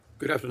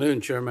Good afternoon,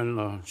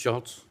 Chairman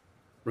Schultz,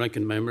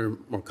 Ranking Member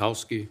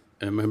Murkowski,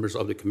 and members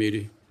of the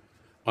committee.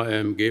 I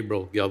am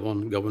Gabriel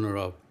Galvan, Governor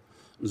of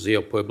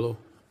Zia Pueblo.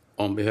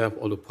 On behalf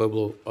of the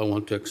Pueblo, I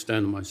want to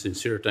extend my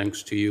sincere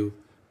thanks to you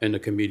and the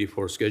committee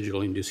for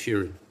scheduling this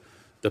hearing.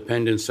 The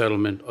pending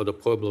settlement of the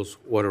Pueblo's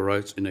water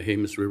rights in the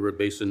Jemez River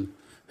Basin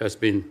has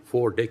been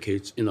 4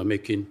 decades in the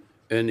making,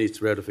 and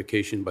its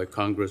ratification by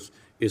Congress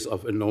is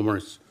of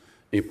enormous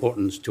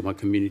importance to my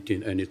community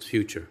and its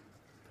future.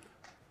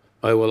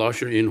 I will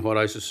usher in what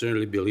I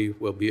sincerely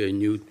believe will be a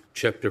new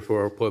chapter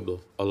for our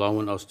Pueblo,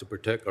 allowing us to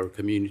protect our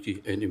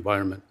community and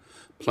environment,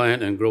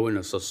 plan and grow in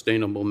a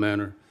sustainable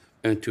manner,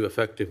 and to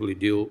effectively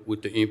deal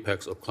with the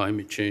impacts of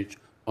climate change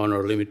on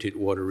our limited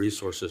water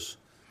resources.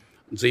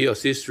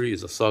 Zia's history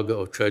is a saga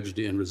of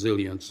tragedy and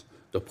resilience.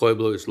 The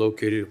Pueblo is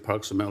located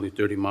approximately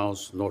 30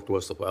 miles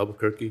northwest of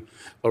Albuquerque.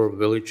 Our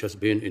village has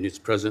been in its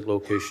present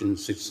location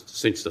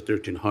since the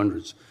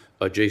 1300s,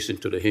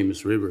 adjacent to the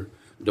Jemez River,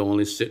 the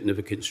only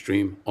significant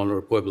stream on our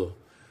Pueblo.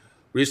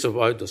 We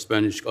survived the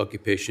Spanish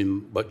occupation,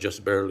 but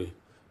just barely.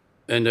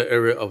 In the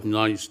area of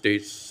United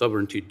States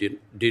sovereignty did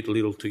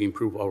little to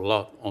improve our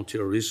lot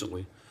until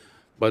recently.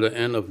 By the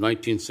end of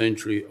 19th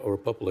century, our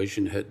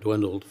population had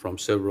dwindled from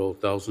several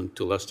thousand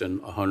to less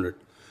than 100,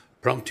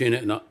 prompting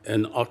an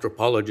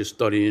anthropologist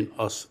studying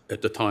us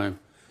at the time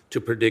to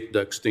predict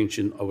the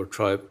extinction of our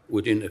tribe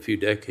within a few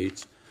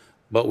decades.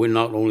 But we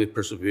not only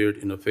persevered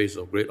in the face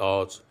of great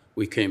odds,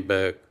 we came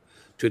back.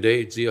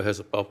 Today, Zia has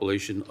a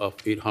population of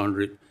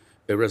 800,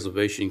 a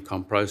reservation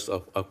comprised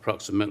of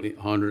approximately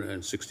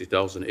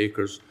 160,000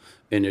 acres,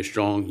 and a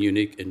strong,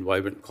 unique, and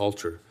vibrant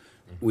culture.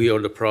 We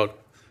are the proud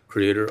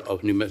creator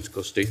of New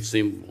Mexico state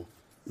symbol,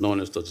 known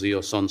as the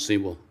Zia sun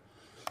symbol.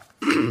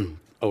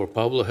 Our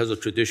Pueblo has a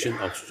tradition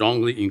of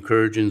strongly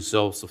encouraging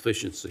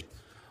self-sufficiency.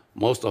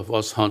 Most of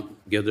us hunt,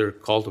 gather,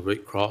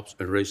 cultivate crops,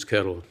 and raise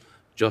cattle,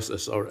 just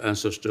as our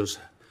ancestors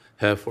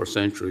have for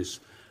centuries.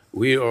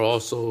 We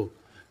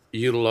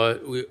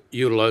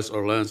utilize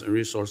our lands and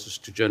resources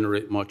to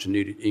generate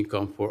much-needed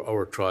income for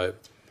our tribe.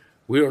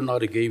 We are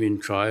not a gaming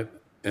tribe,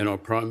 and our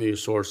primary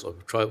source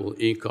of tribal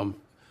income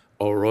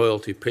are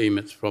royalty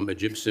payments from a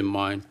gypsum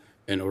mine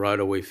and a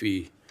right-of-way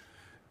fee.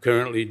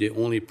 Currently, the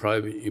only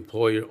private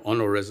employer on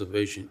our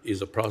reservation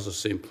is a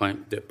processing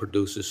plant that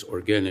produces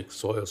organic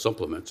soil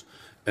supplements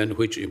and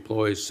which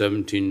employs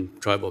 17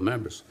 tribal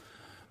members.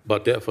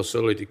 But that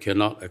facility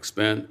cannot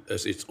expand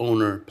as its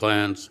owner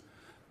plans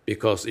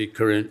because its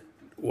current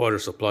water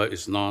supply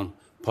is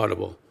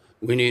non-potable.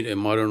 We need a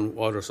modern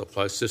water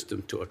supply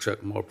system to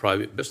attract more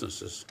private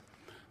businesses.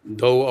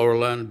 Though our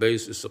land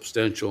base is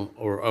substantial,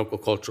 our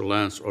agricultural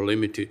lands are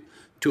limited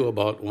to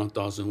about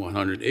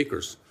 1,100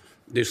 acres.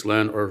 These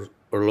lands are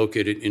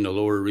located in the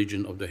lower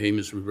region of the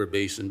Jemez River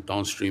Basin,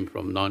 downstream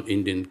from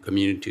non-Indian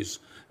communities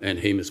and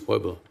Jemez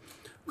Pueblo.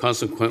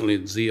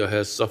 Consequently, Zia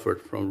has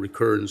suffered from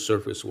recurrent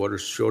surface water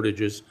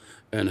shortages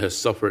and has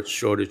suffered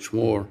shortage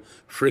more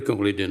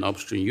frequently than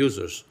upstream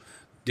users.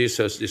 This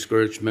has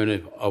discouraged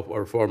many of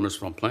our farmers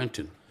from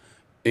planting.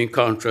 In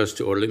contrast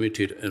to our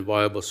limited and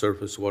viable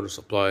surface water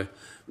supply,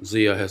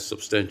 Zia has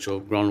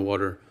substantial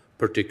groundwater,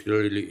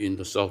 particularly in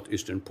the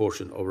southeastern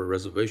portion of our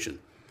reservation.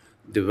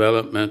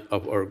 Development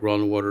of our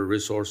groundwater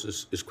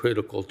resources is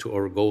critical to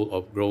our goal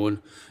of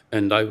growing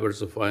and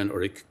diversifying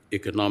our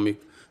economic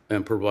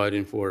and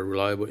providing for a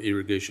reliable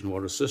irrigation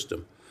water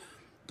system.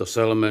 The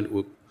settlement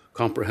will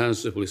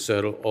comprehensively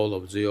settle all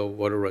of Zia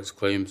water rights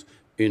claims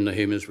in the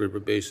Jemez River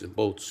Basin,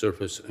 both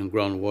surface and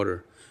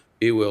groundwater.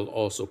 It will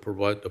also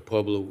provide the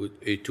Pueblo with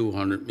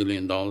 $200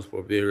 million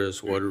for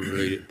various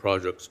water-related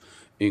projects,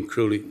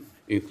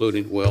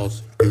 including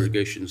wells,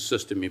 irrigation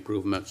system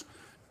improvements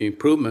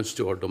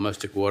to our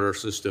domestic water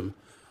system,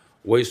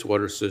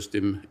 wastewater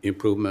system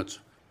improvements,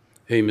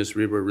 Jemez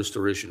River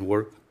restoration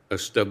work,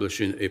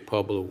 establishing a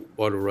Pueblo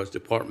water rights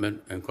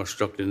department, and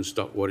constructing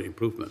stock water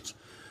improvements.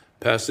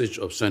 Passage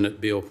of Senate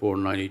Bill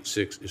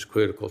 4986 is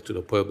critical to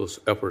the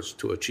Pueblo's efforts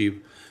to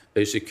achieve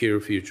a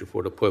secure future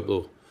for the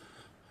Pueblo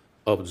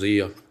of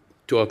Zia,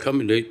 to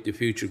accommodate the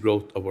future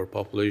growth of our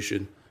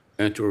population,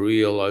 and to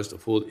realize the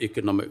full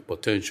economic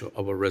potential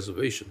of our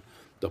reservation.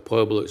 The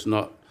Pueblo is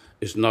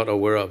not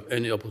aware of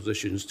any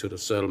oppositions to the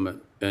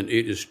settlement, and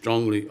it is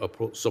strongly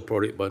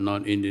supported by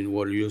non-Indian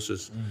water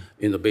users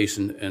in the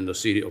basin and the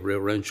city of Rio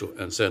Rancho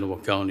and San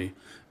Juan County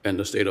and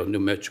the state of New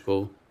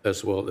Mexico,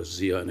 as well as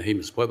Zia and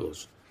Jemez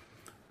Pueblos.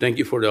 Thank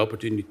you for the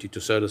opportunity to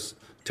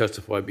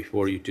testify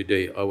before you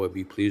today. I will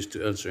be pleased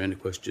to answer any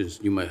questions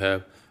you may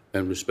have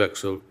and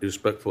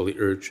respectfully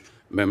urge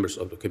members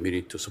of the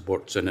committee to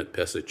support Senate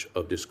passage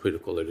of this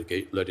critical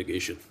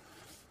litigation.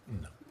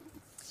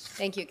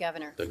 Thank you,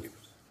 Governor. Thank you.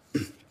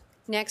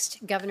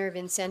 Next, Governor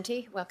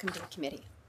Vincenti, welcome to the committee.